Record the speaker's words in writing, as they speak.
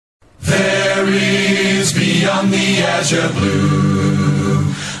is beyond the azure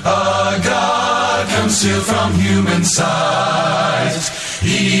blue. A God comes still from human sight.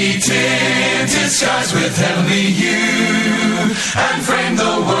 He tinted skies with heavenly hue and framed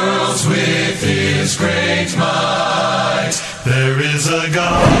the worlds with his great might. There is a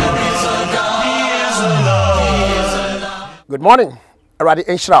God, he is a love. Good morning, Aradi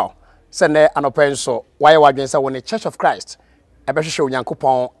Enshirao. Sene anopenso, why wagensa woni Church of Christ. Ebehwehwe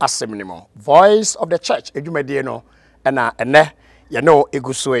Onyankopon asemnimo. Voice of the Church, edwumadie no, na ene ye no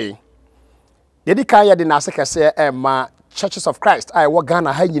egusue. Yedi kan ye de na asekese ma Churches of Christ ai wo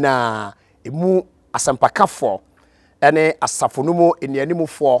Ghana ha nyina emu asempakafo ene asafonumu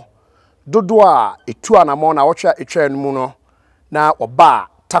enianimufo dodo a etu anamo na wotwa etwa anumu no na oba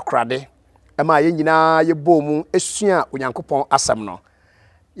takrade ema ye nyina ye bomu esua Onyankopon asem no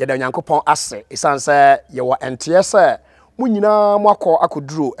ye da Onyankopon ase esanse ye wo ente se mu nyina mu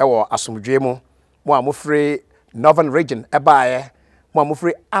akoduru ewo asomdwe mu mu amofre Northern Region ebaaye mu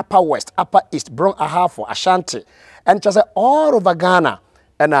amofre Upper West, Upper East, Bron Ahafo, Ashanti and just all over Ghana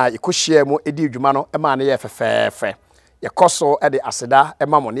and you could share more edi dwuma ema na ye fefefe ye koso e de aseda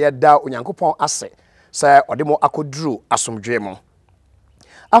ema mo ne da Onyankopon ase say odemo akoduru asomdwe mu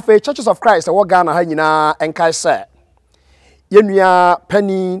afa Churches of Christ e wo Ghana ha nyina enkai say yenua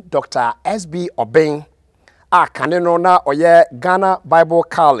pani Dr. SB Obeng a kaneno na oye Ghana Bible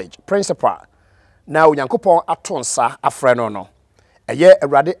College principal na Onyankopon atonsa afre no eye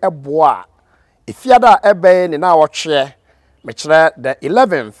awrade eboa ifiada ebe ni na wohwe mekire the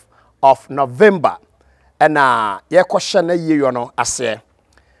 11th of November na ye kohye na yeyo no ase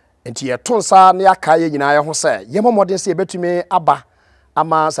enti ye tonsa na yaka ye nyina ye ho se ye momode se betumi aba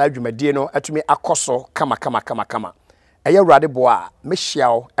ama sa adwumadie no atumi akoso kama eye awrade boa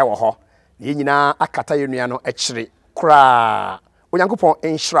mehyiaw ewo ho na ye nyina akata ye nua no akire kra Onyankopon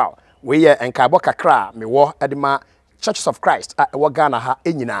enhyiraw we ye enkabo kakra mewo edema Churches of Christ a ewo Ghana ha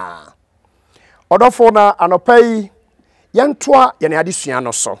enyina odofo na anopai yentoa ye ne adesua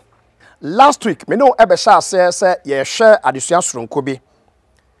no so last week me no ebesha ase se ye hwe adesua soronko bi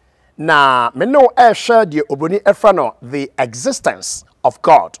na me no hwe de obroni efra no the existence of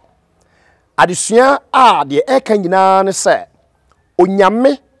God adesua a de eka nyina ne se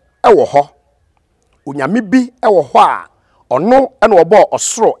onyame ewo ho onyame bi ewo ho a ono ene obo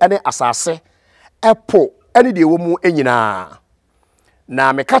osoro ene asase epo ene de ewo mu enyina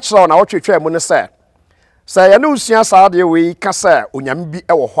na me kachira na wotwetwa mu ne se ya no usua saa de we ka se onyame bi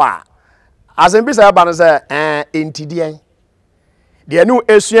ewo ho a azembi sa ba no se entidien de no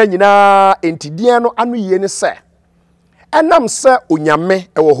esua nyina entidien no anu ye ne se enam se onyame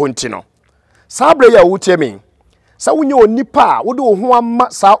ewo ho ntino saa bre ya wutemi sa wonye onipa a wode wo ho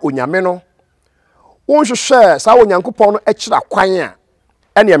amma saa onyame no wonhwehwe saa Onyankopon no akira kwan a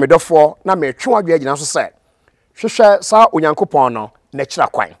ene medofo na metwe adwe agina so se hwehwe saa Onyankopon no na akira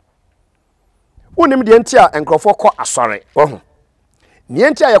kwan wonim de enti a enkrofo kɔ asɔre ohu ne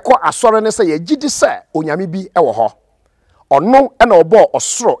enti a yɛkɔ asɔre ne se yɛgidi se onyame bi ɛwɔ hɔ ɔno ɛna ɔbɔ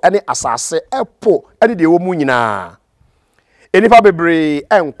ɔsoro ɛne asase ɛpo ɛne de ɛwɔ mu nyinaa enipa bebre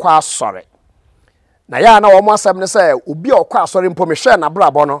ɛnkɔ asɔre na ya na wɔn asɛm ne se obi a ɔkɔ asɔre mpo mehwɛ na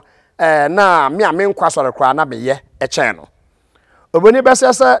brabɔ no na me a me nkɔ asɔre kra na meyɛ ɛkyɛn no oboni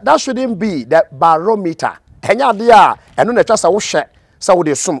bɛsɛ se that shouldn't be the barometer ɛnya de a ɛno na twa sɛ wohwɛ sɛ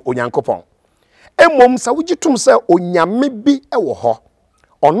wode som Onyankopɔn emom sa wugitum se onyame bi ewo ho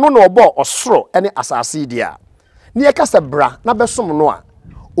ono na obo osoro ene asase dia ne ye kasa bra na besom no a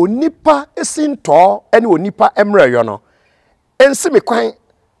onipa esinto ene onipa emreyo no ensi me kwan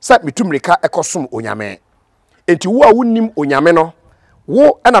sa metumrika ekosom onyame enti wo a wonnim onyame no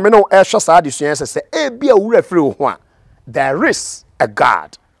wo ena me no ehwe saa de sua se bia wura firi ho a there is a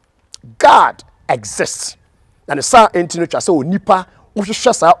God exists and sa enti no twa se onipa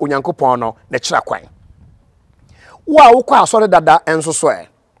wohwehwe saa Onyankopon no na kira kwan wo a wokɔ asɔre dada enso so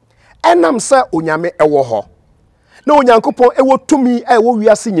enam sɛ onyame ɛwɔ hɔ na Onyankopon ɛwɔ tumi ɛwɔ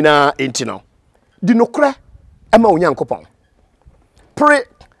wiase nyinaa enti no di nokra ɛma Onyankopon pre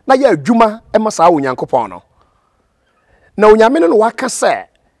na yɛ adwuma ɛma saa Onyankopon no na onyame no waka sɛ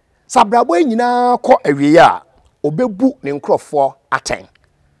sabrabo nyinaa kɔ awie a obebu ne nkrɔfo atɛn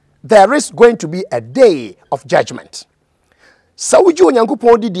there is going to be a day of judgment. Sawuji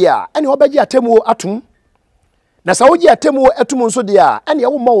Onyankopon didi a ene obaji atemu atum na sawuji atemu atum nso de a ene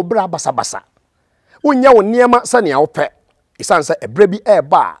wo ma wo bra basabasa wonya wo niema sane a wo pɛ isansa ebre bi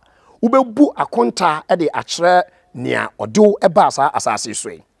eba wo bebu akonta de akyerɛ nea ɔde eba sa asase so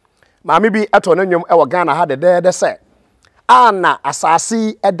yi maame bi ato na nwom ɛwɔ Ghana ha de sɛ ana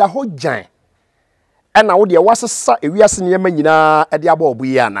asase ɛda ho gyan ɛna wo de wasesa ewiase niema nyinaa de aba obu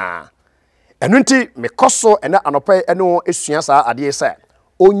yi ana enu nti mekoso ena anope eno esua saa ade se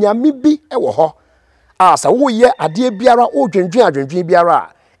onyame bi ewo ho a sa wo ye ade biara o dwendwen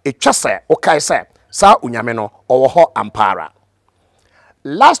biara etwa se o kai se saa onyame no owo ho ampara.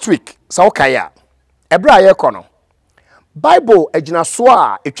 Last week sa o kai a ebra ye kono Bible agina so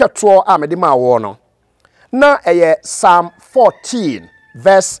a etwa to a mede ma wo no na eye Psalm 14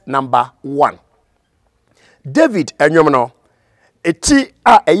 verse number 1. David enwom no eti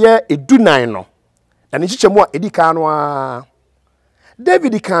a eye edunan no na ne chichemu a edika no a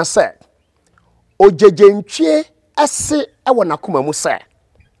David kan say ojejentwie ase ewo nakoma mu say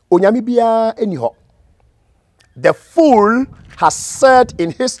onyame bia eni ho. The fool has said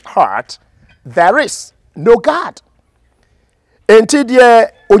in his heart, there is no God. Enti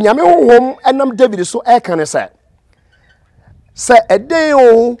de onyame honhom enam David so e kan say se eden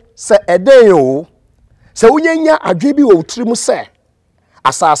o se unyenya adwe bi wo tiri mu se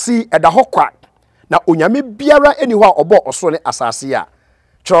asase eda hokwa na onyame biara eni ho a obo osoro ne asase a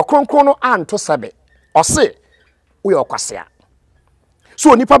tro kronkron no anto sebe ose wo yokwasea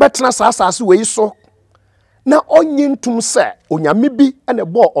so onipa betena sa asase we so na onye ntum se onyame bi ene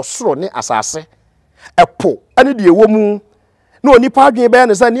bo osoro ne asase epo ene de ewo mu na onipa adwen be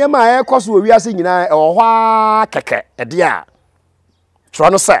ne se niam a ekoso wiase nyina ehwa keke ede a tro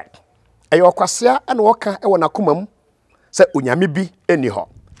no se eyo kwasea ene woka ewo nakomam se onyame bi eni ho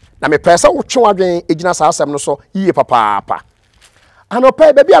na me pese wo twe adwen egina sa asem no so yiye papa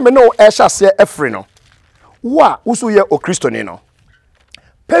anope baby ame no e hyase efre no wa usu ye okristoni no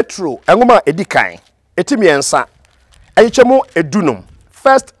Petro engoma edikan etimiensa eyichemu edunum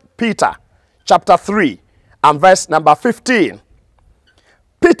 1 Peter chapter 3 and verse number 15.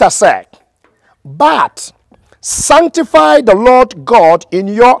 Peter said, but sanctify the Lord God in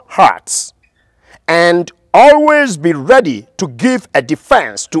your hearts, and always be ready to give a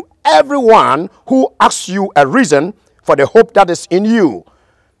defense to everyone who asks you a reason for the hope that is in you,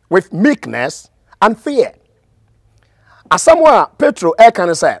 with meekness and fear. Asamoah Petro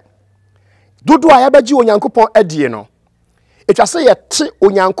can say, Dudu ayabaji onyankopon adie no. Etwa se ye te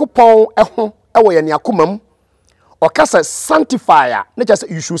onyankopon eho ewo ye ne akomam. Okasa sanctifier, na just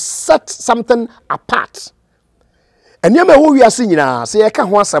you should set something apart. Eniema wo wiase nyina se ye ka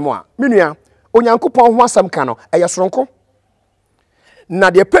ho asem a menua onyankopon ho asem ka no eye soronko.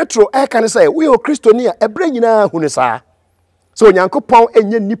 Na de Petro can say we o kristoni a ebre nyina hu ne saa. So onyankopon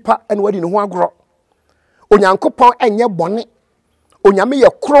enye nipa ene wadi ne ho agro. Onyankopon enye bone. Onyame ye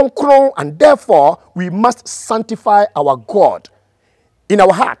kronkron, and therefore we must sanctify our God in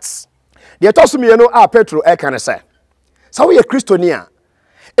our hearts. The toss me no a Petro can say. So we a Christonia.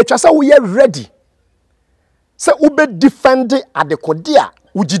 Etwa say we are ready. Say ube defend adekodia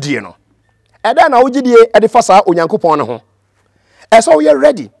ugidie no. Eda na ugidie e de fasa onyankopon ne ho. So we are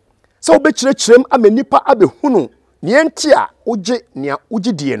ready. So ube kirechirem amenipa abehunu ne enti a uge ne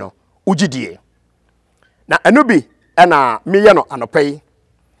ugidie no ugidie. Na enubi ena meye no anopai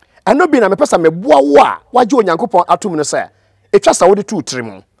enubi na mepesa meboa wo a waje onyankopon atum no se etwa sa wode tu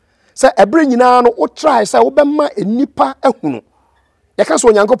tirim se ebre nyina no wo try se wo bema enipa ahunu yeka so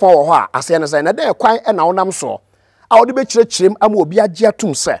onyankopon wo ho a ase ne se na de kwan ena wonam so a wode be kirechirem ama obi age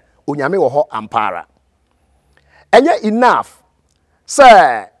atum se onyame wo ho ampara enye enough se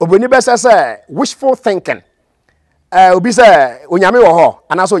oboni be se wishful thinking obi se onyame wo ho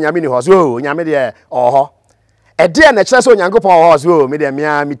anaso onyame ni ho so onyame de ho ede na kire so onyankopon ho so me de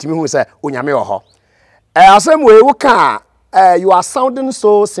mia mitimi hu se onyame wo ho asem we wo ka you are sounding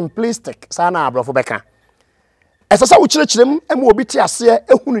so simplistic sana abrofo beka esasa wo kirechirem ema obi ti ase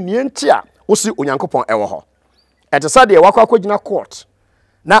ehunu ne enti a wo si onyankopon ewo ho etesa de wakwa kwagina court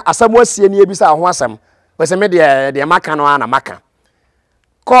na asem wasie ne ebisa ho asem wese me de maka no ana maka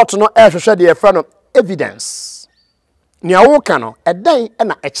court no ehwehwe de efra no evidence ni awo ka no edan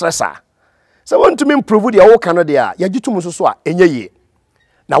na ekiresa se want to improve the awo ka no de a yagitum so a enye ye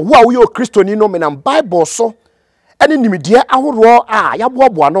na wo a wo yo kristoni no menam bible so ene nimidie ahoro a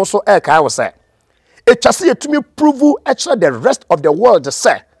yaboaboa no so e kai wo se etwase yetumi prove ekire the rest of the world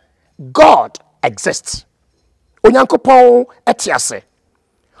say God exists. Onyankopon etiase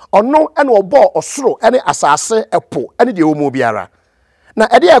ono ene obo osoro ene asase epo ene de omo biara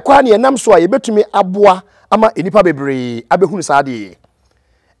na ede ekwa ne enam so a yebetumi aboa ama enipa bebre abehunu saade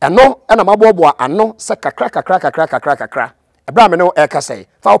eno ena maboaboa ano se kakra ebra me no eka sei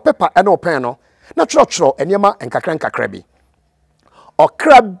fa paper ene open no na chro eniema enkakra bi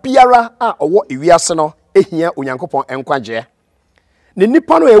okra biara a owo ewiase no ehia onyankopon enkwaje ne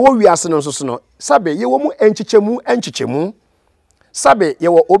nipa no ewo wiase no nso no sabe yewo mu enchichemu sabe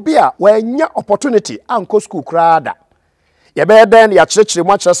yewo obi a wanya opportunity anko school krada ye be den ya kyerɛkyerɛ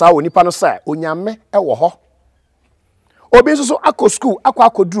mu akyerɛ saa onipa no sɛ onyame ɛwɔ hɔ obi nso so akɔ school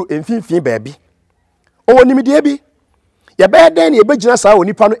akɔduru mfimfini baabi owo nimdeɛ bi ye be den ye begina saa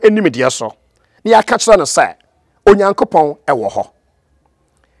onipa no enimdeɛ so na ya ka kyerɛ no sɛ onyankopɔn ɛwɔ hɔ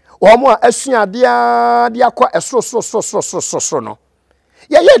omo a asua de akɔ ɛsoro no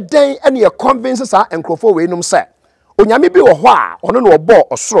ye den ene ye convince saa enkrofo we num sɛ onyame bi wɔ hɔ a ɔno na ɔbɔ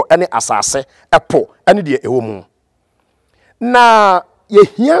ɔsoro ene asase ɛpo ene de ɛwɔ mu na ye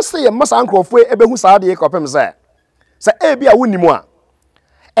hia sɛ ye masa enkrofo ebehu saa de kɔpem sɛ ebi a wonimu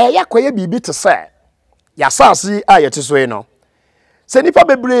a yakɔye bibi te sɛ ya asase a yete so yi no sɛ nipa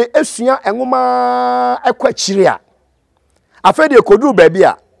bebre esua enwoma ɛkɔ akyiri a afɛ de koduru baabi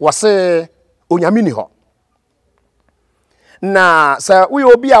a wɔse onyame ni hɔ na sɛ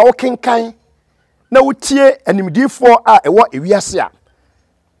woyɛ obi a wokenkan na wotie animdifo a ɛwɔ ewiase a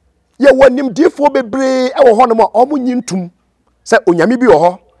ye wonimdifo bebre ɛwɔ hɔ no ma ɔmo nyintum sɛ onyame bi wɔ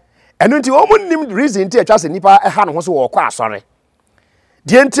hɔ ɛno nti ɔmo nim reason nti atwa sɛ nipa ɛha no ho so wɔkɔ asɔre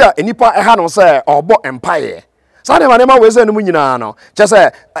die nti a nipa ɛha no sɛ ɔbɔ empire saa ne ma we sɛ no mu nyinaa no kyɛ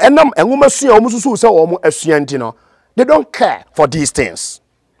sɛ ɛnam enwoma sua ɔmo susu sɛ ɔmo asua nti no they don't care for these things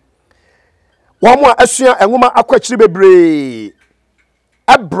Wamo asua enwoma akwachiri bebre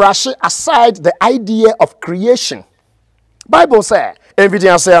brush aside the idea of creation. Bible say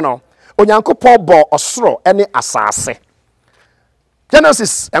evidence no onyankopon bo osoro ene asase.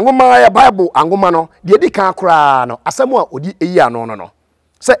 Genesis enwoma ya Bible angoma no de di kan kra no asemu a odi eyi ano no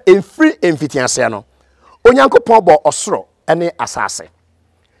say emfiri emfitiase no onyankopon bo osoro ene asase.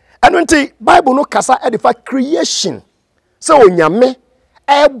 Eno nti Bible no kasa edifa creation say onyame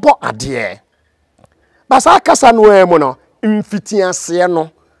ebo ade basa kasa no emu no mfitiase no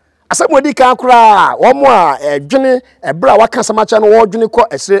asem odi kan kura wo mo a edwene ebra waka samacha no wo dwene ko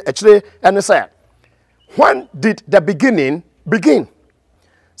ekire ene say when did the beginning begin?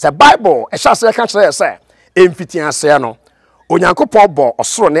 Say Bible e sha say kan kire say mfitiase no onyankopon bo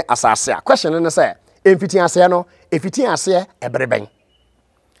osoro ne asase a question ne say mfitiase no efitiase ebreben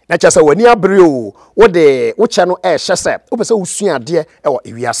na cha say wani abre o wo de wo che no e hye say wo pese wo sua ade e wo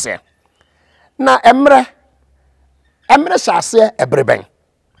ewiase na emre hyase ebreben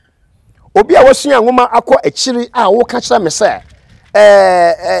obi a wasua nwoma akọ akiri a wo ka kira me se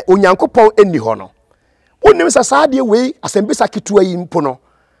onyankopon eni ho no wonim sa saade we asembisa ketua yi mpo no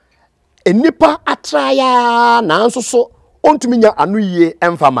enipa atraya na nso so ontumi nya anoyie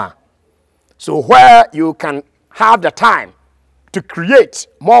emfama. So where you can have the time to create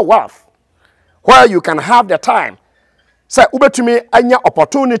more wealth, where you can have the time say ubetumi anya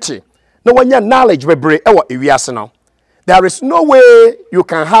opportunity no wanya knowledge bebre ewo ewiase no, there is no way you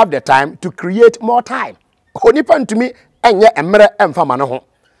can have the time to create more time. Onipa ntumi enye emre emfama no ho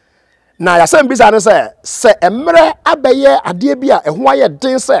na yasem bisa no se emre abeye ade bia eho aye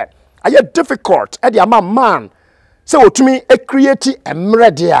den se aye difficult e de ama man se otumi e create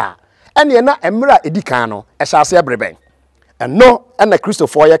emre de a ene na emre edikan no e hyase ebreben eno na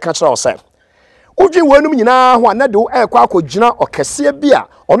Christopher ye ka kira o se udwi wenum nyina ho na de wo ekwa akogina okese bia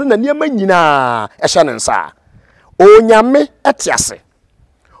ono na niema nyina ehye ne nsa onyame etiase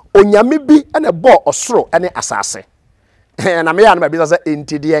onyame bi ene bo osoro ene asase na me ya na bi say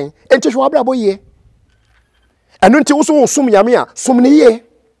entidien entihwe abrabo ye enu nti wo so sum nyame a sum ne ye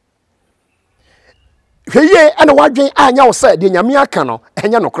hweye ene wadwen anya wo say de nyame aka no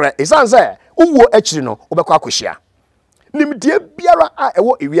enye nokora esan say uwo akiri no obekwa akohia nimdie biara a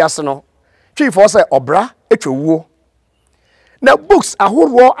ewo ewiase no twifo say obra etwewuo na books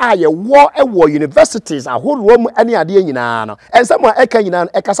ahoro a ye wo ewo universities ahoro mu ane ade nyina no ensem a eka nyina no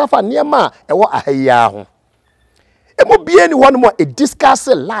ekasafa niema ewo ahaya ho emo bie ni wono mo e discuss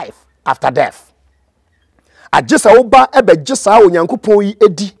life after death agesa wo ba ebegesa onyankopon yi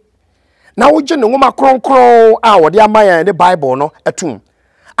edi na wo gye ne nwoma kronkron a wo de amayan ne Bible no etum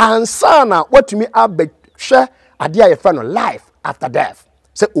ansa na watumi abehwe ade a ye fa no life after death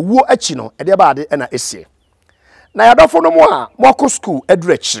se owuo achi no ede ba ade na esie na yadofo no mo a mo school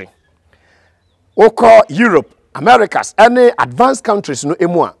edurechiri woko Europe Americas any advanced countries no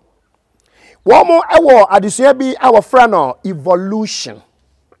emu a wo mo ewo adesua bi awofra no evolution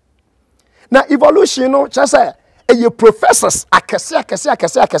na evolution no chese eye professors akese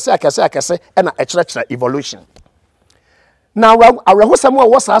na ekyerɛkyerɛ evolution na awrehosam a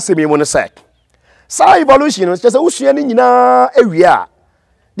wosa asemi mu no say sa evolution no chese usua ni nyina ewie a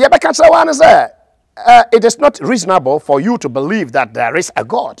de be ka kyerɛ wa no say it is not reasonable for you to believe that there is a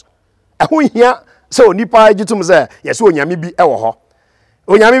God. Ehun hia se onipa gitum se yes onyame bi ewo ho.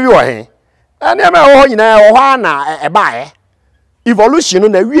 Onyame bi wo he. Ene me wo ho nyina wo ho na ebae.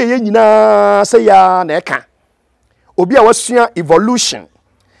 Evolution na wie ye nyina se ya na eka. obi a wasua evolution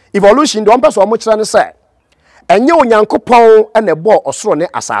de on person mo kire ne say enye onyankopon na ebo osoro ne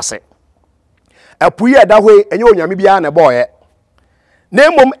asase apuyi eda hoi enye onyame bia na ebo ye na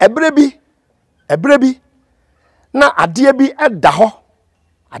emom ebre bi na ade bi eda ho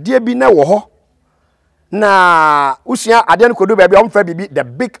ade bi na wo ho na usua ade no kodu ba bia omfa bibi the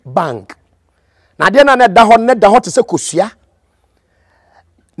big bang na ade na eda ho te se kosua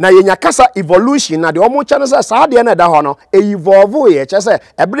na yenya kasa evolution na de omo cha no se sa ade na eda ho no evolve ye che se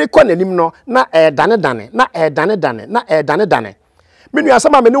ebre ko nanim no na dane menu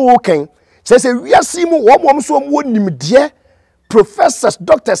asama me ne wo ken se wiase mu wo mom so mo nimde professors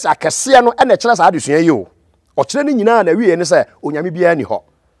doctors akese no ene kire sa adesua yi o kire ni nyina na wiye ne se onyame bia ni ho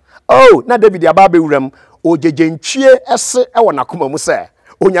oh na David ababe wuram ojejentwie ese e wona koma mu se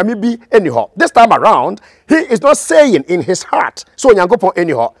onyame bi eni ho. This time around he is not saying in his heart so onyankopon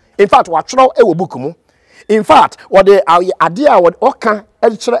eni ho. In fact wa tro e wo book mu. In fact what the ade a what oka e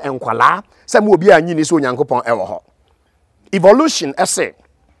kire enkwala se mo obi anyi ni so onyankopon e wo ho. Evolution ese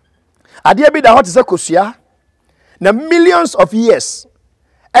ade bi da ho te se kosua na millions of years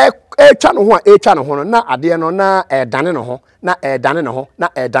twa no ho no na ade no na dane no ho na dane no ho na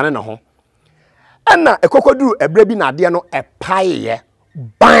dane no ho ena ekokoduru ebre bi na ade no epaye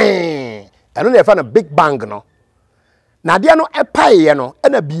bang eno na efa na big bang no na ade no epaye no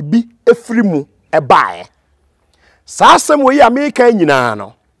ena bibi efiri mu ebae saa asem wo yi America nyina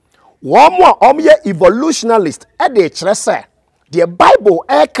no wo mo ye evolutionalist e de kire se the Bible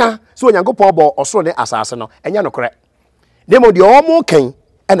eka so onyankopon bo osoro ne asase no enya no kore demo de omo ken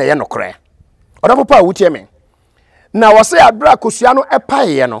ena ye no kore odafo pa wutie me na wo se adra kosua no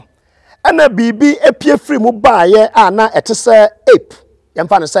epaye no ena bibi epie free mu baaye ana etese ape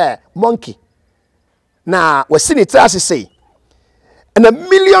yemfa no se monkey na wasini trase say ena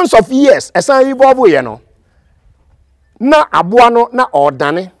millions of years esan evolve ye no na aboa no na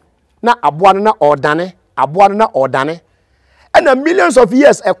odane na aboa no na odane aboa no na odane ena millions of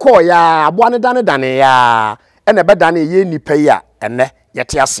years ekọ ya aboa no dane ya ena be dane ye nipa ya ene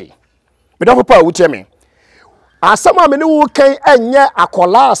yete ase medofo pa wutie me asama me ne wo kan enye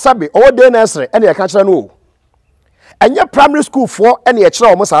akola asabe o de na esre ene ye ka kire no o enye primary school for ene ye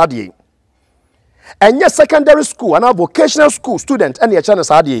kire o mo saade enye secondary school and vocational school student ene ye kire no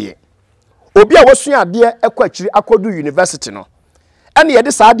saade obi a wasua ade ekọ akiri akodu university no ene ye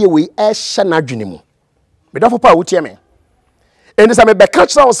de saade we e hye na dwene mu medofo pa wutie me eni sa me be ka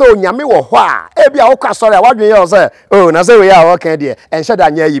kire o se onyame wo ho a e bia wo kwa sori a wadwen ye o se oh na se we ya wo kan de enhye da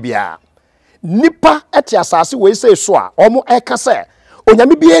anya yi bia nipa eti asase we se so a omo eka se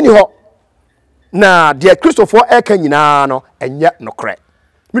onyame bi eni ho na de Christopher eka nyina no enye nokre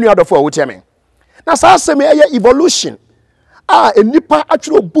minu adofo a wotie me na saa se me eye evolution enipa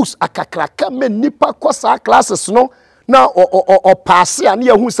atwero books akakraka me nipa kosa classes no na o pass a na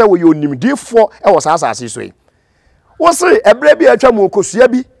yehu se we onimdifo e wo saa asase so yi wo se ebre bi atwa mu kosua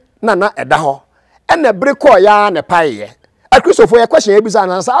bi na eda ho ene ebre ko ya ne paye Christopher ye question ye bisa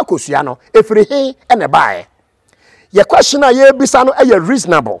na sa akosua no efiri he ene bae ye question ye bisa no e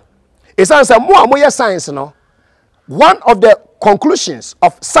reasonable isan say mo amoye science no one of the conclusions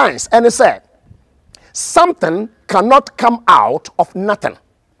of science and say something cannot come out of nothing.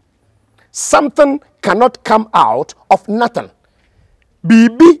 Something cannot come out of nothing.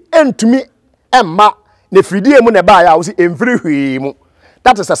 Bibi entumi emma ne fridie mu ne ba ya wo si emfiri hwi mu.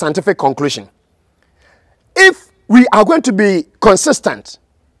 That is a scientific conclusion. If we are going to be consistent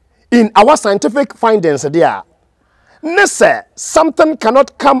in our scientific findings there, nese something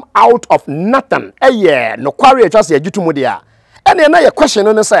cannot come out of nothing. No quarry just yejutumu there. And na your question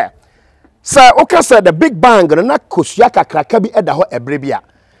no say sir okay say the big bang na kosua kakraka bi eda ho ebrebia.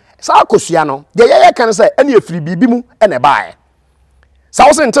 Sa kosua no de ye kan say ene efiri bibi mu ene bae. Sa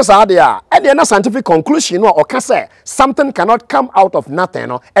wo sente sa de a ene na scientific conclusion no okay say something cannot come out of nothing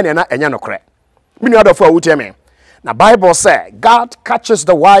no ene na enya no kre. Mini adofo a wutie me. Na Bible say God catches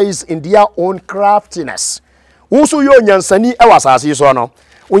the wise in their own craftiness. Owusu yo nyansani e wasase so no.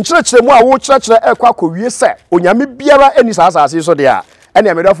 Onkyerɛkyerɛ mu a wo kyerɛkyerɛ ekwa kowie sɛ onyame biara ani saa asase so de a ene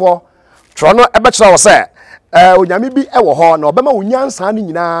amedofo tro no ebekyerɛ wo sɛ onyame bi e wo ho na obema onyansa no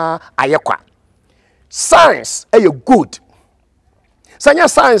nyinaa ayekwa. Science e good. Sanya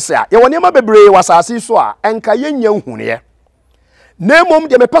science a ye wonema bebre wasase so a enka yenya nhune. Na mom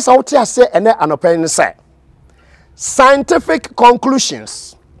de mepesa wo te ase ene anopen sɛ scientific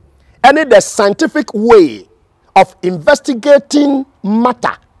conclusions and the scientific way of investigating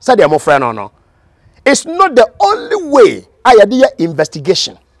matter said my friend no it's not the only way I do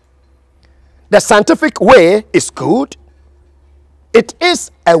investigation. The scientific way is good, it is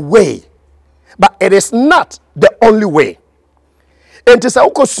a way, but it is not the only way. Enti se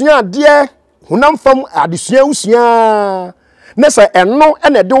ukosua de hunam fam adesua usua na se eno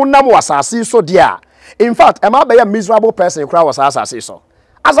ene de unam wasase so de a, in fact am be a miserable person kra wasase so.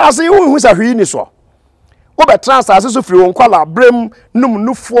 Asase hu sa hwi ni so. Wo be transase so firi won kwala brem num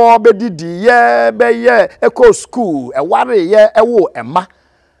nufo be didi ye be ye eko school e ware ye ewo ema.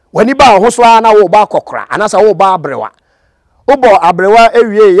 Wani ba ho so na wo ba kokora anasa wo ba abrewa. Obo abrewa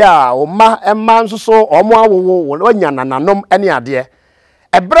ewie ya o ma emma nsoso omo awowo wanya nananom ene ade.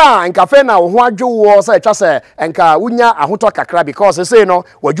 Ebra nka fe na ho adwo se twa se nka wunya ahoto kakra because say no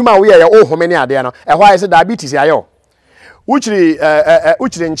wadwuma wo ye o home ne ade no ehwa ise diabetes ayo.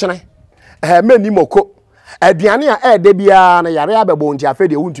 Uchiri nchene meni moko aduane a ede bia na yare abebo nti afa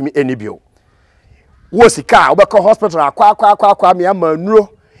de wuntumi enibio. Wo sika obekọ hospital akwa me amanuro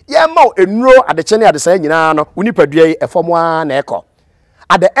ye ma enuro adeche ne adesa nyina no onipadua yi efom a na ekọ.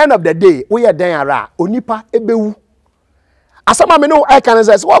 At the end of the day we ye den ara onipa ebewu. Asama me no I can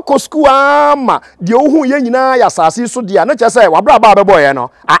say what ko school ama de ohun ye nyina ya sase so dia na che say wabra ba bebo ye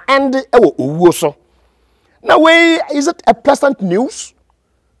no a end e wo owuo so. Now, is it a pleasant news?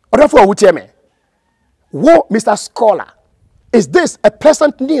 Or therefore, would you me? Whoa, Mr. Scholar, is this a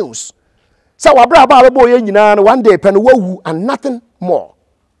pleasant news? So, one day, pen woo and nothing more.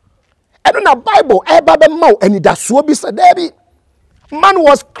 I don't know Bible, and it does so be said, man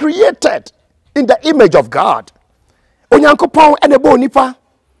was created in the image of God. Onyankopon and a bonipa.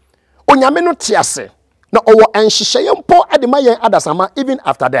 Onyameno tiase. No, or and shishayampo at the mayan adasama even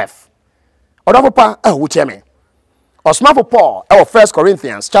after death. Odafopa wucheme. Osmafo Paul 1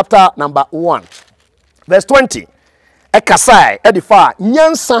 Corinthians chapter number 1 verse 20. Ekasai edifa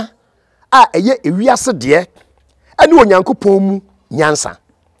nyansa a eye ewiase de ene onyankopon mu nyansa.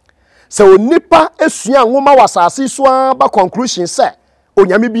 Se onipa esua nwoma wasase so ba conclusion se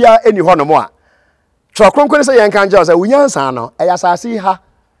onyame bia eni ho no mo a. Twakronkron se yen kan je se onyansa no eya asase ha.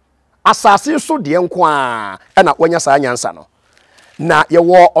 Asase so de nko a na wonya sa nyansa no. Na ye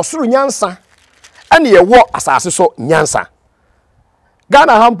wo osoro nyansa ene ye wo asase so nyansa.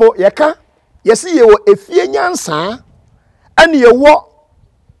 Ghana hampo yeka yesi ye wo efie nyansa ene ye wo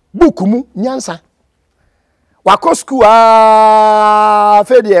bukumu nyansa. Wako school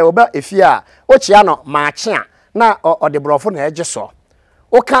fedie oba efie a ochia no maache a na odebrofo na eje so.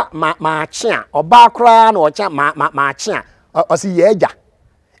 Oka maache a oba akra na ocha maache a osi ye eja.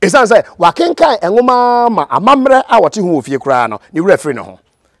 Esan say wakenkan enwoma ma amamre a wote hu ofie kra no ni referee no ho.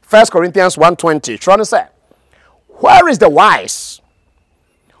 1 Corinthians 1:20 trying to say, where is the wise?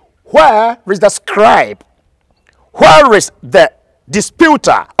 Where is the scribe? Where is the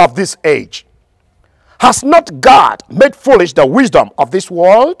disputer of this age? Has not God made foolish the wisdom of this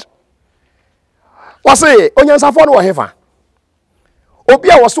world? Wase onyansafo no hefa. Obi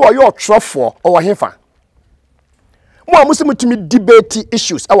a wose oyo trofo o hefa. Mo amusimutumi debate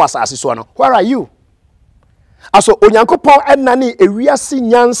issues awasase so no. Where are you? Aso onyankopon enani ewiase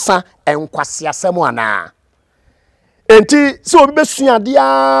nyansa enkwase asemo ana. Enti se obi besua de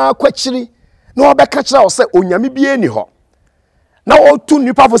a kwachiri na obeka kira o se onyame bi eni ho. Na o tu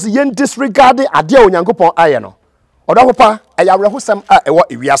nipa fo se yen disregard ade a onyankopon aye no. Odahopa ayawrehosem a ewo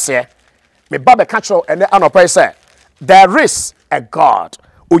ewiase. Me ba be ka kira ene anopai se there is a God.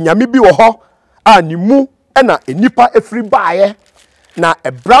 Onyame bi wo ho a nimu ena enipa efri baaye na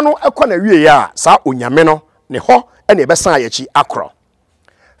ebra no ekona wie ya sa onyame no ne ho ene besan yachi akro.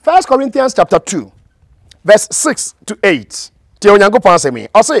 1 Corinthians chapter 2 verse 6 to 8. Ti onyankopon asemi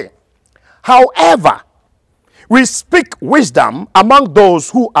o say, however, we speak wisdom among those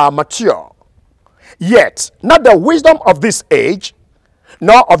who are mature, yet not the wisdom of this age,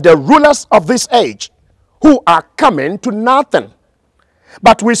 nor of the rulers of this age, who are coming to nothing.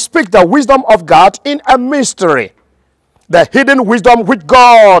 But we speak the wisdom of God in a mystery, the hidden wisdom which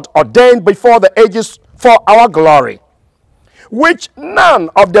God ordained before the ages for our glory, which none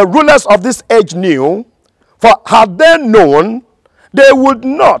of the rulers of this age knew, for had they known, they would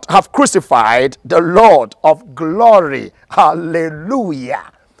not have crucified the Lord of glory.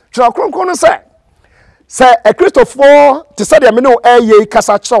 Hallelujah. Say a Christopher to say the meno ye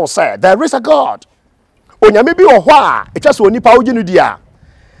kasacho say there is a God. Onyame bi ohwa e twase onipa oginu dia.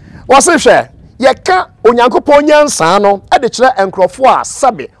 Wose hwe ye ka onyankopon nyansa no e de kire enkrofo a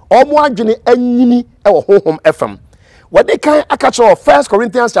sabe omo adwene anyini e wo honhom fm. Wode kan aka kire 1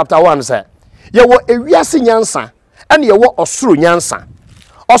 Corinthians chapter 1 say ye wo ewiase nyansa ene ye wo osoro nyansa.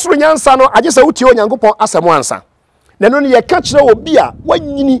 Osoro nyansa no age se wutie onyankopon asemo ansa. Na no ye ka kire obi a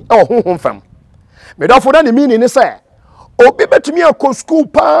wanyini e wo honhom fam. Medofo na ne mini ne say obi betumi akọ school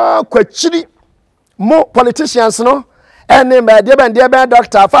pa kwachiri mo politicians no Ene me dear ben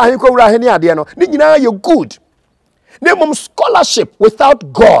doctor fa hin ko wura he ne ade no ni nyina ye good. Name scholarship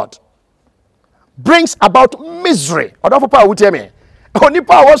without God brings about misery. Odofo pa wutie me. Oni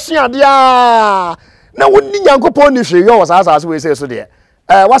pa wo sua ade a na wonni Nyankopɔn ni hwe yo wasasa we say so de.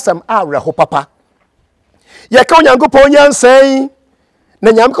 Wasam awreho papa. Ye ka Nyankopɔn nyansan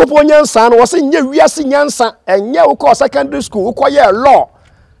na Nyankopɔn nyansan no wo se nya wiase nyansa enye wo ko secondary school wo koye law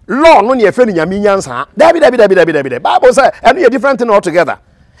no ne efe ni nyame nyansa. Dabi. Bible say eno ye different thing altogether.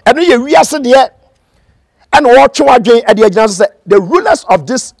 Eno ye wiase de and what you are doing at the agency, the rulers of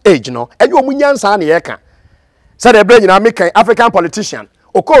this age, no, and you munyansa na yeka. Said the brain, American African politician,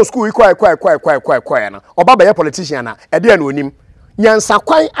 or call school, quiet, no, or baba politician, at the end with him. Nyansa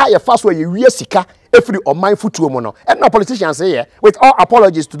kwai a fast way you sika, every or mindful to mono, and no politicians here, with all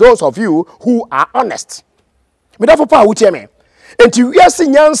apologies to those of you who are honest. Me therefore, pa wuti me. Enti wiase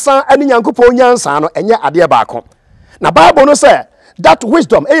nyansa ani Nyankopɔn nyansa no enye ade baako. Na Bible no say that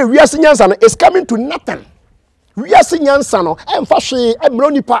wisdom wiase nyansa no is coming to nothing. Wiase nyansa no emfa hwe emro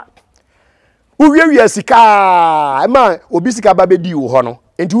nipa uwie sika ema obi sika ba bedi wo ho no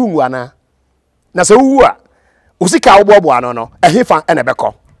enti wungu ana na se wuwu a osika obobo ano no ehefa ene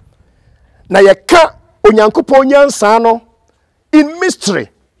beko na ye ka Onyankopɔn nyansa no in mystery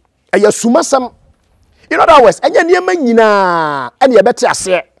sumasam. In other words, enye niema nyina ene ye bete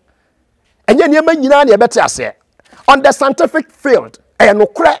ase enye niema nyina ne ye bete ase on the scientific field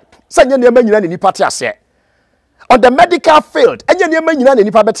nokre se enye niema nyina ne nipa te ase. On the medical field, enye niema nyina ne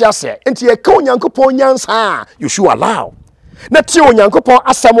nipa bete ase. Enti ye ka Onyankopɔn nyansa you should allow. Na ti Onyankopɔn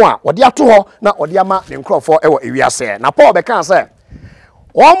asɛm a wɔde ato hɔ na wɔde ama ne nkrɔfo ɛwɔ ewiase. Na Paul bɛka sɛ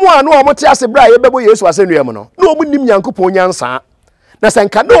wɔn a no wɔn te ase bra ye bɛbɔ Yesu asɛnnua mu no. Na wɔn nim Nyankopɔn nyansa. Na sɛ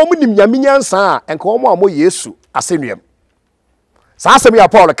nka na wɔn nim Nyame nyansa a nka wɔn a mo Yesu asɛnnua mu. Saa asɛm ya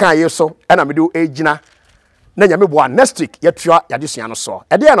Paul kan Yesu ɛna me do egyina na Nyame boa next week yɛtua yadesua no so.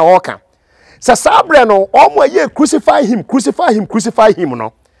 Ɛde ya na wɔka. Sa sabre no omo ye crucify him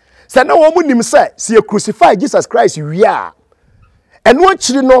no. Sa na omo nim say se ye crucify Jesus Christ wi a. Eno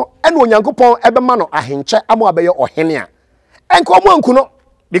akiri no ene Onyankopɔn ebema no ahenche amo abeye ohene a. Enka omo anku no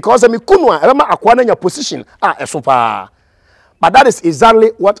because me kunu a ebema akwa na nya position a eso pa. But that is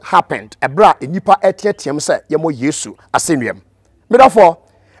exactly what happened. Ebra enipa etietiam say ye mo Yesu asenuam. Me therefore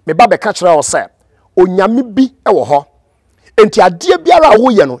me ba be ka kire o say onyame bi e wo ho. Enti ade biara wo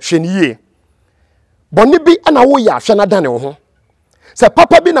ye no hweniye. Boni bi ana wo ya hwe na dane wo ho. Se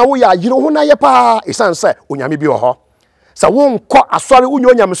papa bi na wo ya yire ho na ye pa isan se onyame bi wo ho. Se wo nkɔ asɔre unyo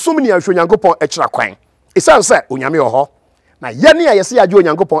onyame sum ni ahwe Nyankopɔn akira kwan. Isan se onyame wo ho. Na ye ne ya yese ya gye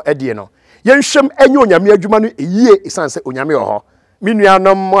Nyankopɔn adie no. Ye nhwem enye onyame adwuma no eyie isan se onyame wo ho. Me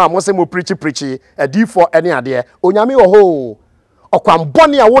nuanom a mo se mo preach adifo ene ade onyame wo ho. Okwan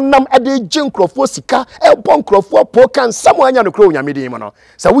bɔne a wonam ade gye nkrɔfo sika ɛbɔ nkrɔfo po kan samu anya no kro onyame din mu no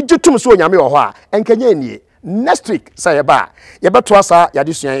sɛ wogyetum so onyame wɔ hɔ a enkanya nie next week sɛ yɛba yɛbɛto asa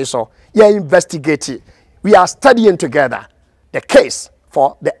yadesua yi so yɛ investigate we are studying together the case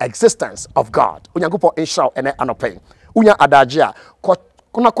for the existence of God Onyankopɔn inshall ene anɔpɛn unya adagye a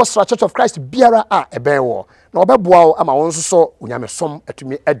kuna kosra Church of Christ biara a ɛbɛn na obeboa ama won so onyame som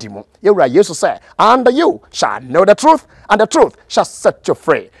atumi adimo yewura Jesus say and you shall know the truth and the truth shall set you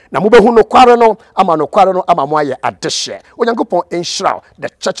free na mubehu no kware no ama mo aye adehye Onyankopɔn inshall the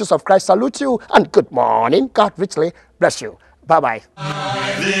Churches of Christ salute you and good morning. God richly bless you. Bye-bye.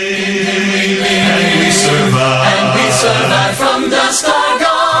 And we survive from the start.